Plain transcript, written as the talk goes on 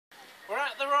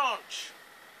the ranch.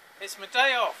 It's my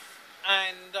day off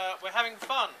and we're having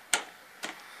fun.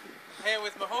 I'm here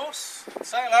with my horse.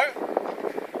 Say hello.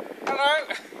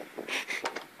 Hello.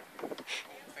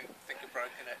 think I've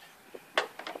broken it.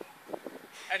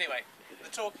 Anyway, the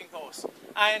talking horse.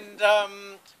 And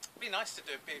it'd be nice to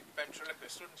do a big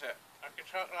ventriloquist, wouldn't it? I could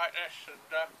talk like this and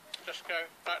just go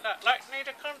like that, like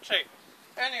Nita Conti.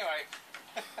 Anyway,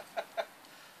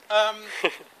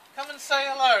 come and say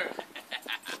hello.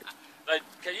 Right,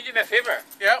 can you do me a favour?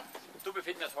 Yep. Don't be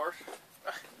feeding this horse.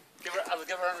 I'll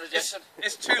give her an injection.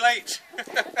 It's too late.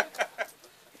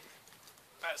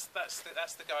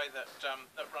 That's the guy that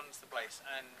runs the place,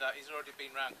 and he's already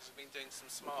been round because I've been doing some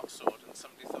smart sword, and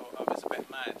somebody thought I was a bit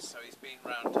mad, so he's been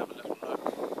round to have a little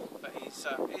look. But he's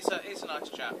a nice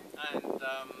chap, and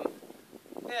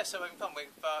yeah, so having fun.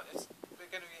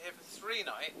 We're going to be here for 3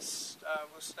 nights.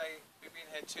 We'll stay. We've been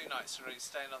here 2 nights already.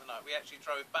 Stay another night. We actually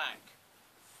drove back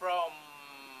from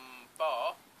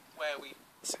Bar, where we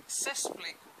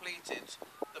successfully completed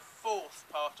the 4th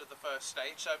part of the first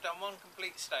stage. So I've done 1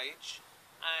 complete stage,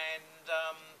 and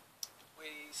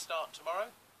we start tomorrow,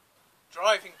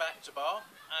 driving back to Bar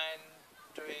and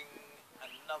doing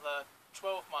another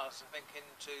 12 miles, I think,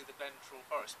 into the Glentrawl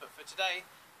Forest. But for today,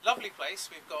 lovely place.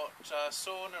 We've got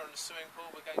sauna and a swimming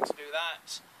pool. We're going to do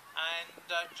that, and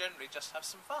generally just have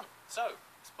some fun. So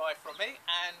it's bye from me,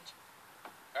 and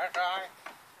bye bye.